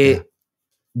 but they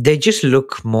just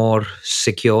look more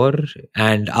secure,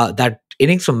 and that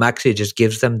innings from Maxi just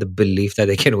gives them the belief that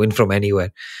they can win from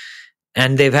anywhere.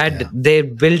 And they're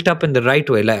built up in the right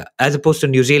way, like as opposed to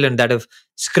New Zealand that have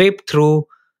scraped through.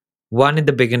 One in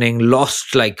the beginning,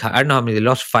 lost I don't know how many, they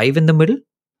lost 5 in the middle.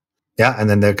 Yeah, and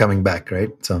then they're coming back,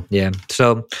 right? So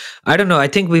I don't know. I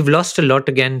think we've lost a lot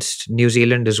against New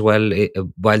Zealand as well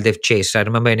while they've chased. I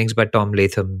remember innings by Tom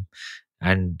Latham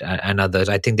and others.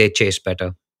 I think they chased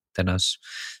better than us.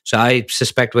 So I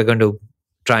suspect we're going to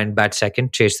try and bat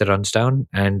second, chase the runs down.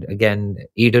 And again,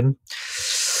 Eden,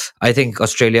 I think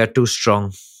Australia are too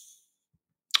strong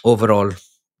overall,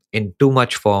 in too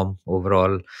much form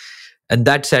overall. And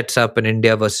that sets up an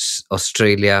India versus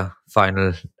Australia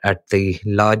final at the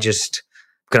largest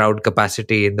crowd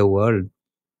capacity in the world.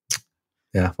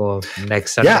 Yeah, for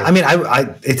next Sunday. Yeah, I mean,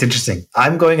 it's interesting.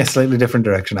 I'm going a slightly different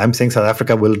direction. I'm saying South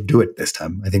Africa will do it this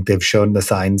time. I think they've shown the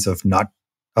signs of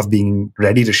being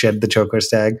ready to shed the choker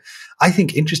tag. I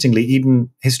think, interestingly, Eden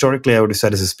historically I would have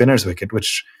said is a spinner's wicket,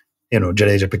 which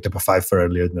Jadeja picked up a 5 for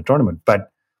earlier in the tournament.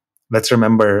 But let's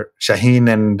remember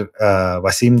Shaheen and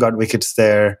Wasim got wickets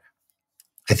there.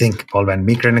 I think Paul Van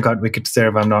Meekeren got wickets there,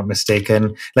 if I'm not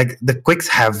mistaken. Like, the quicks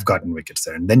have gotten wickets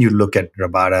there. And then you look at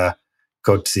Rabada,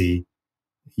 Coetzee,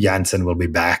 Janssen will be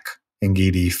back.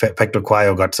 Ngidi, Pector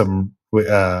Kwayo got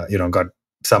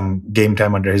some game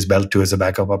time under his belt too as a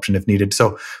backup option if needed.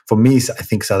 So for me, I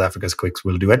think South Africa's quicks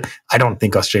will do it. I don't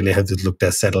think Australia has looked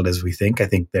as settled as we think. I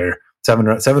think their seven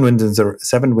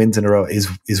wins in a row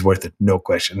is worth it, no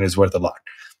question. It is worth a lot.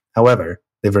 However,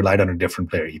 they've relied on a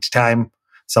different player each time.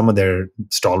 Some of their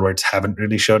stalwarts haven't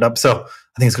really showed up. So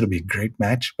I think it's going to be a great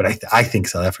match, but I think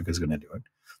South Africa is going to do it.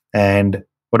 And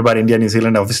what about India, New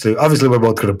Zealand? Obviously, we're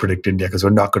both going to predict India because we're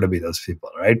not going to be those people,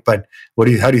 right? But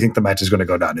how do you think the match is going to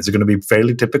go down? Is it going to be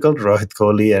fairly typical? Rohit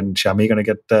Kohli and Shami going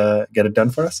to get it done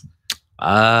for us?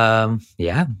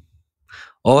 Yeah.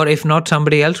 Or if not,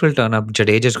 somebody else will turn up.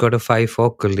 Jadeja's got a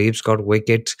 5-4. Kuldeep's got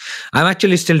wickets. I'm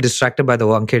actually still distracted by the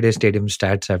Wankhede Stadium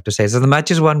stats, I have to say. So the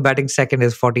match is won, batting second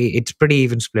is 40. It's pretty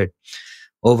even split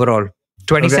overall.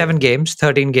 27 games,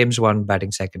 13 games won,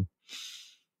 batting second.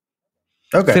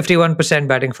 Okay. 51%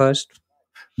 batting first.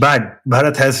 But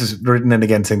Bharat has written in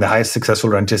again saying the highest successful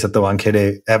run chase at the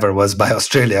Wankhede ever was by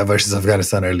Australia versus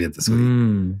Afghanistan earlier this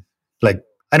week. Like,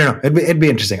 I don't know. It'd be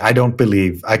interesting. I can't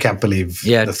believe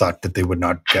the thought that they would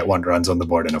not get 1 runs on the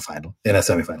board in a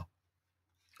semi-final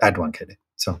at Wankhede.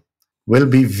 So will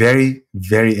be very,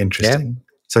 very interesting. Yeah.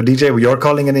 So DJ, you're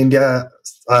calling an India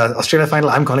Australia final.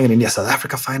 I'm calling an India South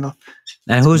Africa final.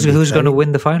 And who's going to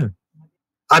win the final?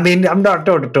 I mean, I'm not.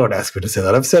 Don't ask me to say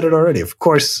that. I've said it already. Of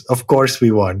course,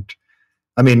 we want.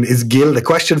 I mean, is Gill? The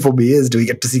question for me is: do we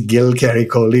get to see Gill carry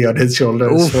Kohli on his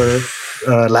shoulders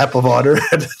for lap of honor?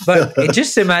 But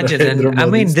just imagine, and I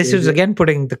mean, this is again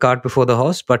putting the cart before the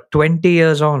horse. But 20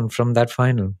 years on from that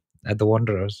final at the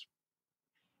Wanderers,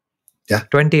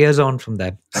 20 years on from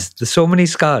that, there's so many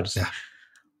scars. Yeah.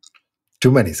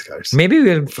 Too many scars. Maybe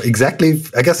we'll exactly.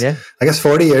 I guess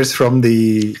 40 years from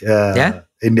the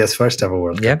India's first ever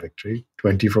World Cup victory.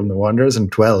 20 from the Wanderers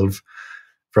and 12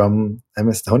 from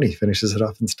MS Dhoni. Finishes it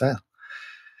off in style.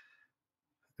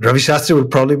 Ravi Shastri will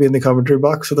probably be in the commentary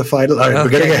box for the final. All right, we're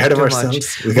getting ahead of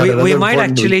ourselves. We might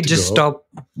actually just stop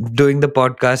doing the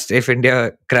podcast if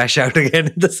India crash out again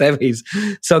in the semis.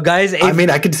 So, guys,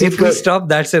 I can see if we stop,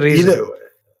 that's a reason.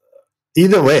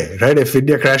 Either way, right? If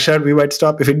India crash out, we might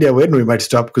stop. If India win, we might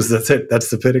stop because that's it. That's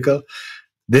the pinnacle.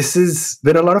 This has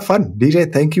been a lot of fun.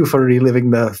 DJ, thank you for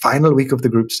reliving the final week of the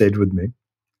group stage with me.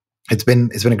 It's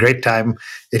been a great time.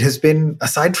 It has been,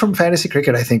 aside from fantasy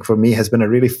cricket, I think for me has been a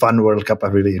really fun World Cup.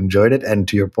 I've really enjoyed it. And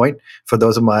to your point, for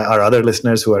those of our other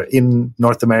listeners who are in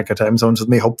North America time zones with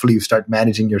me, hopefully you start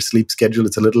managing your sleep schedule.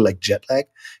 It's a little like jet lag.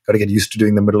 Got to get used to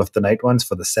doing the middle of the night ones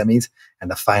for the semis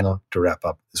and the final to wrap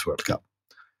up this World Cup.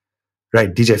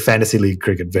 Right, DJ, Fantasy League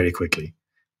cricket very quickly.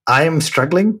 I am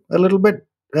struggling a little bit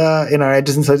in our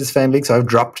Edges and Sledges fan league, so I've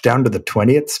dropped down to the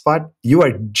 20th spot. You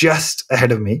are just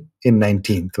ahead of me in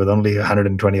 19th with only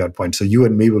 120 odd points. So you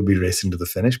and me will be racing to the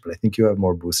finish, but I think you have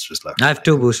more boosters left. I have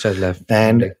 2 boosters left.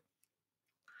 And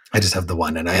I just have the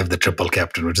 1, and I have the triple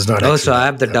captain, which is not so I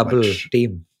have the double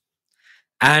team.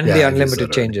 And the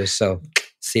unlimited changes. So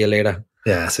see you later.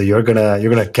 Yeah, so you're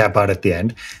gonna cap out at the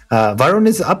end. Varun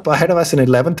is up ahead of us in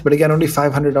 11th, but again only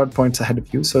 500 odd points ahead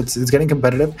of you, so it's getting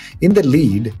competitive. In the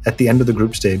lead at the end of the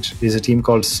group stage is a team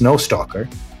called Snowstalker,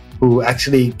 who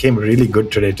actually came really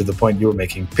good today to the point you were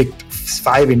making. Picked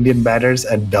 5 Indian batters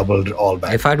and doubled all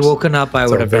batters. If I'd woken up, I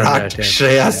would have done that.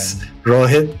 Shreyas,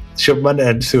 Rohit, Shubman,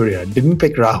 and Surya. Didn't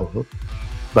pick Rahul,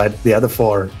 but the other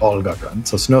 4 all got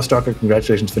runs. So Snowstalker,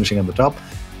 congratulations, finishing on the top.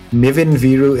 Nivin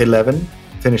Viru 11.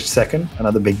 Finished second,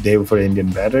 another big day for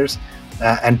Indian batters.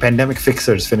 And Pandemic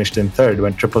Fixers finished in third,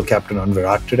 went triple captain on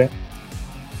Virat today.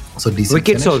 So decent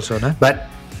wickets finish. Also, no? But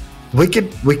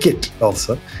wicket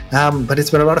also. But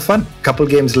it's been a lot of fun. Couple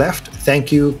games left.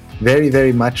 Thank you very,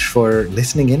 very much for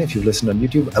listening in. If you've listened on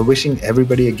YouTube, I'm wishing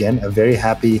everybody again a very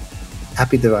happy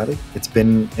Diwali. It's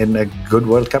been in a good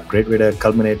World Cup. Great way to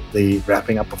culminate the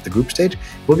wrapping up of the group stage.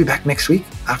 We'll be back next week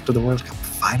after the World Cup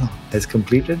final is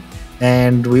completed.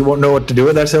 And we won't know what to do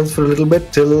with ourselves for a little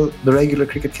bit till the regular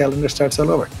cricket calendar starts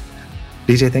all over.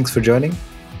 DJ, thanks for joining.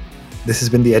 This has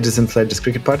been the Edges and Sledges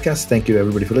Cricket Podcast. Thank you,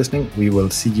 everybody, for listening. We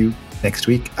will see you next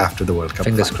week after the World Cup.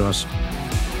 Fingers crossed.